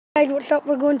Guys, what's up?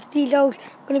 We're going to Dee's house.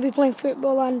 We're going to be playing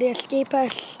football on the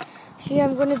Escapists. See,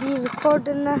 I'm going to be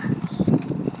recording this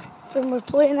when we're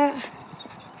playing it.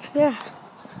 Yeah,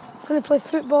 I'm going to play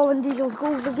football and Dee's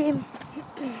goals the game.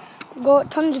 We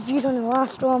got tons of views on the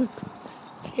last one.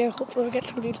 Yeah, hopefully we'll get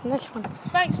some views on this one.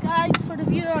 Thanks guys for the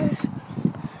viewers.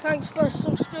 Thanks for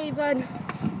subscribing.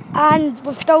 And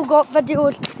we've still got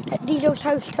videos at Dee's house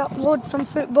to upload from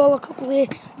football a couple of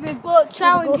We've got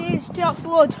challenges to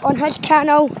upload on his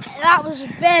channel. That was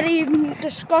very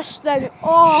disgusting.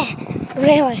 Oh,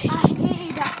 Really? I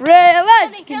hated that.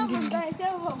 Really? Kill them,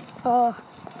 kill them. Oh.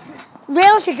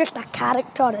 Relish is just a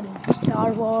character in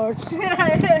Star Wars.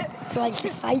 Like to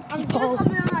fight people.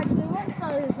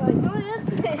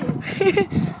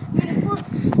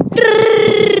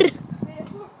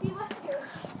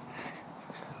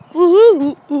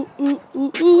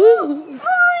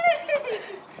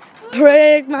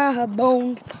 Break my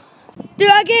bones. Do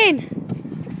it again.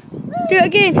 Do it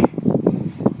again.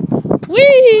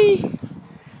 Whee!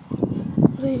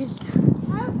 Please.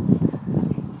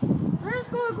 Let's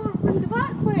go from the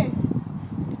back way.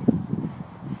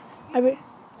 Are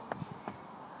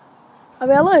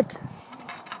we allowed?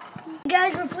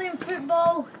 Guys, we're playing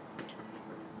football.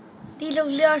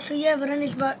 Dilo's there, so yeah, we're in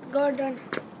his back garden.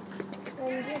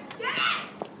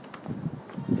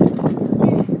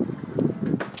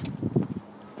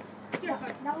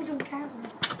 That was on camera.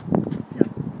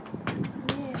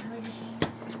 Yeah,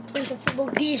 playing some football.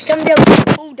 Somebody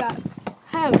else hold that.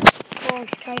 How? Oh, I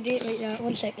can't do it like that.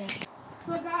 1 second.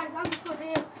 So guys, I'm just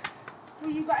going to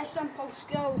will you got a simple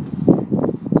skill.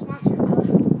 Smash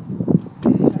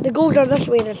it. The goals are this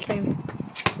way this time.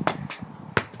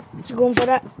 So going for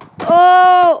it.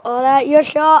 Oh, alright, your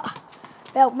shot.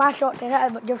 Well, my shot to hit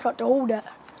it, but your shot to hold it.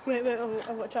 Wait, I've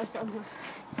got to try something.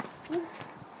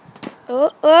 Oh,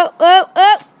 oh, oh,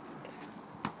 oh.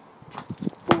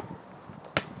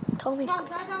 Tommy. Mum,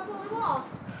 can I go for the wall?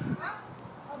 Huh?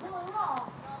 I'll go the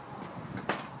wall.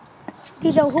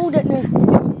 These will hold it now.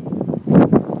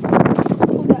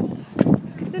 Hold it.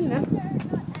 Didn't it?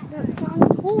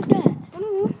 Hold it.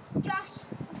 Just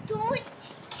don't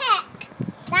kick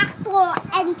that ball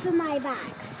into my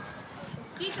bag.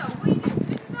 Giza, what are you doing?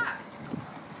 Who's that?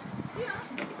 Yeah.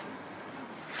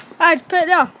 Alright, put it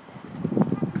there.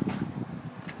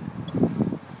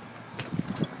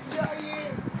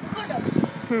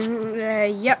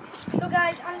 Yep. So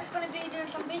guys, I'm just going to be doing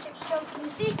some basic stuff. Can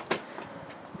you see?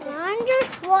 I'm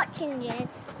just watching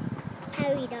this,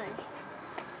 how he does.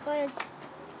 Because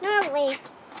normally,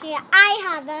 here I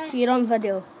have a, You're on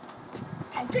video.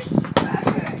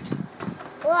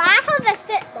 well, I have a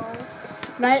football.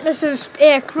 Right, this is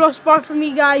a crossbar for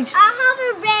me, guys. I have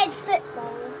a red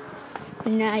football,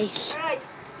 Nice. Right,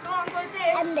 so I'm going to do.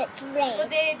 and it's red.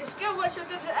 The skill which I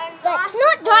did it in But last it's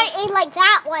not one. dirty like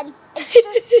that one. It's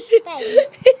just fine.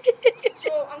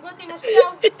 So I'm going to do my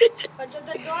skill, which I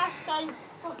did the last time.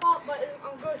 Pop up, but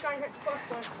I'm going to try and hit the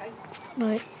crossbar this time.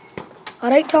 Right.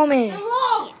 Alright, Tommy.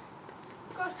 Hello!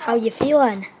 How you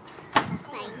feeling?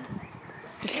 Fine.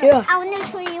 You sure? I want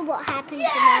to show you what happened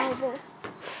to my elbow.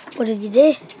 What did you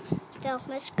do? Felt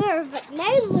my skirt, but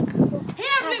now look what Hey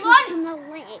happened to everyone! my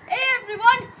leg. Hey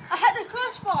everyone! I hit the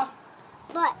crossbar.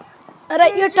 But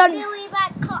Alright, your there's a turn. really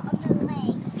bad cut on the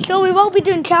leg. So we will be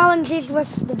doing challenges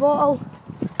with the bottle.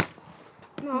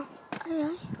 No.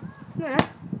 Aye, Yeah.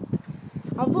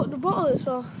 I'll put the bottle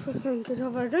so freaking could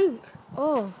have a drink.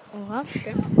 Oh, well that's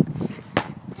good.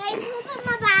 Time to open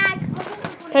my bag.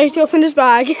 Time to open his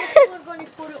bag. We're going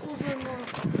to put it over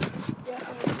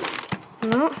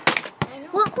No.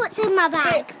 Look what's in my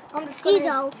bag. I'm just going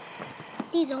to...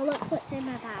 Diesel, look what's in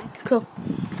my bag. Cool.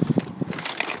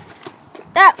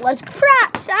 That was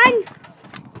crap, son.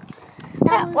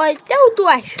 That was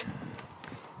delish.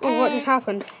 Oh, what just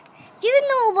happened? Do you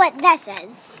know what this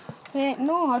is?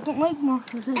 No, I don't like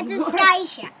markers. It's a sky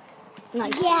ship.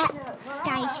 Nice. Yeah,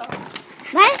 sky ship.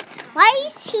 Why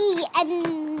is he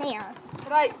in there?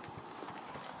 Right.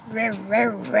 Rev,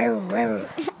 rev, rev, rev.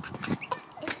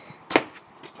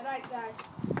 Right, guys.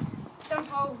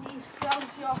 Simple, these skills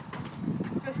here.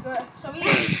 Just go. So we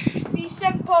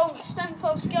simple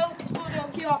skill tutorial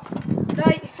here.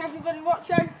 Right, everybody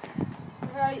watching.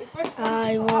 Right, first one.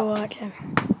 Aye, we're watching.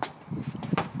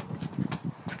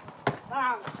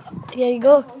 Bam. Here you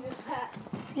go. I'll just hit.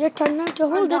 Your turn now to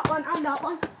And hold it. that one, and that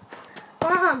one.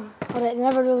 Bam. Alright,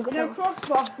 never really got No that.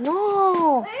 crossbar.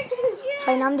 No! Where did you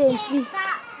Fine, I'm doing three. get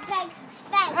that big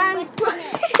thing with the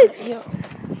net? Yeah.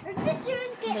 Where did you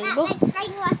There get you that go. big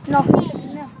thing with No. the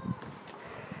net?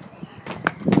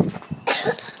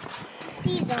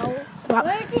 Diesel, What?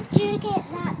 where did you get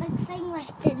that big thing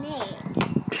with the net?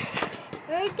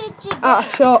 Where did you At a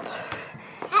get? shop.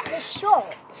 At the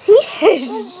shop.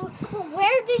 Yes! Well,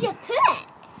 where did you put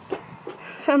it?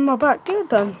 In my back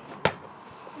garden.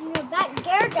 In your back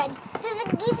garden. Does it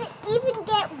even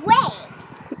get wet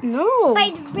No. by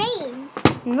the rain?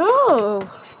 No.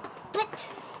 But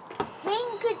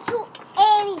rain could soak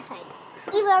anything.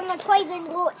 Even on the toilet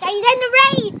go outside in the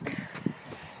rain.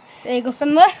 There you go,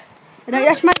 Finlay. Right,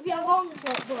 this might be a long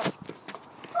shot, but...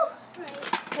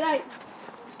 Right.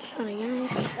 Sorry,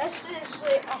 guys. This is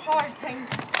like a hard thing.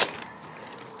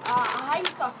 I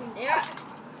think I can do it.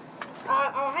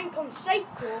 I think I'm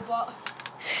psycho, but...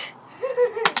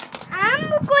 I'm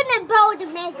gonna build a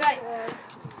mega Right. sword.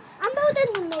 I'm building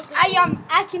a mega sword.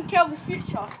 I can tell the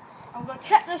future. I'm going to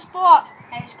tip the spot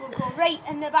and it's going to go right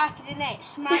in the back of the net,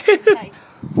 smash inside.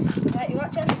 Right, you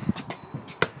watch it?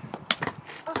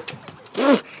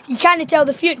 You can't tell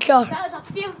the future. That was a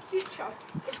failed future.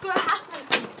 It's going to happen.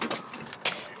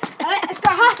 Alright, it's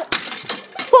going to happen.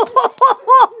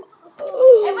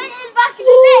 It went in the back of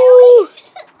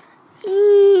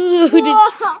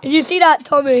the Did you see that,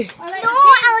 Tommy? net. Alright, No,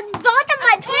 I was building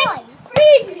my toy.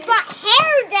 free. But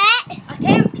heard it.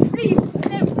 Attempt free.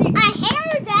 Attempt free. I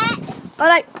heard it.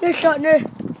 Alright, your shot now.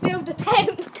 Failed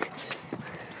attempt.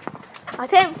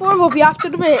 Attempt 4 will be after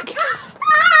the break.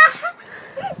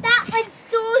 That was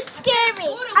so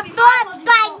scary. I thought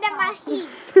banged in my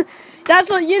head. That's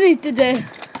what you need to do.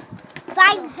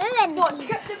 Bang who in the What, head?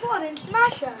 trip the ball and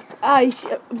smash it? Aye,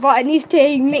 but it needs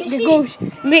to make the goals.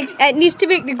 It needs to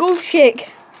make the goals shake.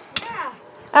 Yeah.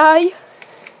 Aye.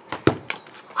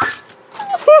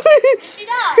 See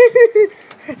that?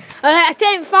 Alright,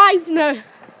 attempt 5 now.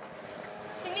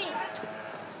 For me.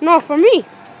 No, for me.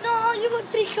 No, you got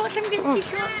 3 shots, I'm getting 3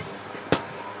 shots.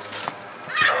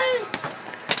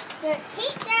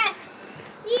 Hate this.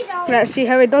 These are. Let's see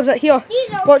how he does it here.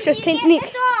 These are. Watch Can this you get technique.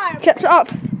 this arm? Chips it up.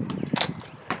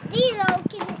 These are.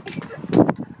 Can...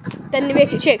 Then they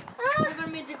make it shake. Never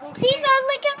made the goal. These are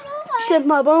like a robot. Shove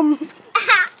my bum.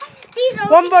 These are.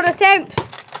 One more attempt.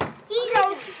 These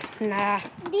are. Nah.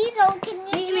 These are. Can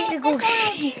you Need to make the get goal.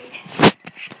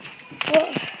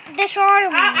 this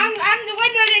arm? I'm the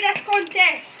winner of this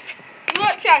contest. You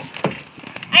watching?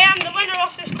 I am the winner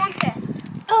of this contest.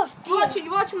 Oh,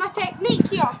 You watching my technique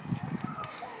here?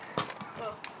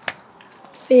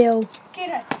 Fail. Get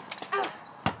it.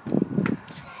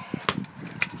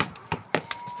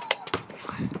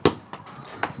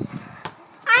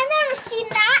 I never seen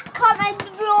that coming,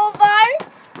 Rover.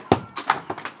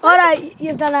 Alright,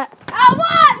 you've done it. I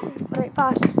won! Right,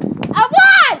 pass. I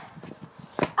won!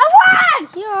 I won!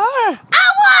 Yeah. I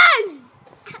won!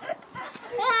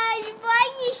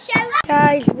 Why you shout?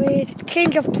 Guys, we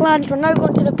change of plans. We're now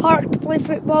going to the park to play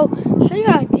football. So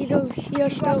yeah, Diesel's here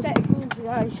Got a still. set of goals,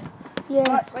 guys. Yeah.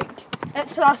 That's like,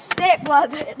 it's a step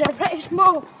ladder. They're pretty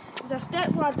small. It's a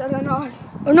step ladder and all.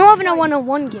 We're not having a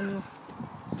one-on-one game though.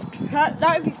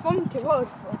 That would be fun to watch.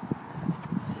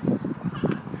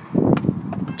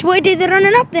 So what do they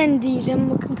running up then, Diesel?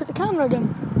 And we can put the camera down.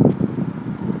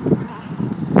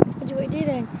 What do you do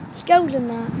then? Skills in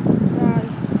that.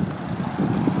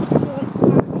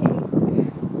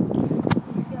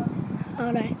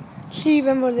 Alright. See you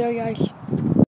when we're there, guys.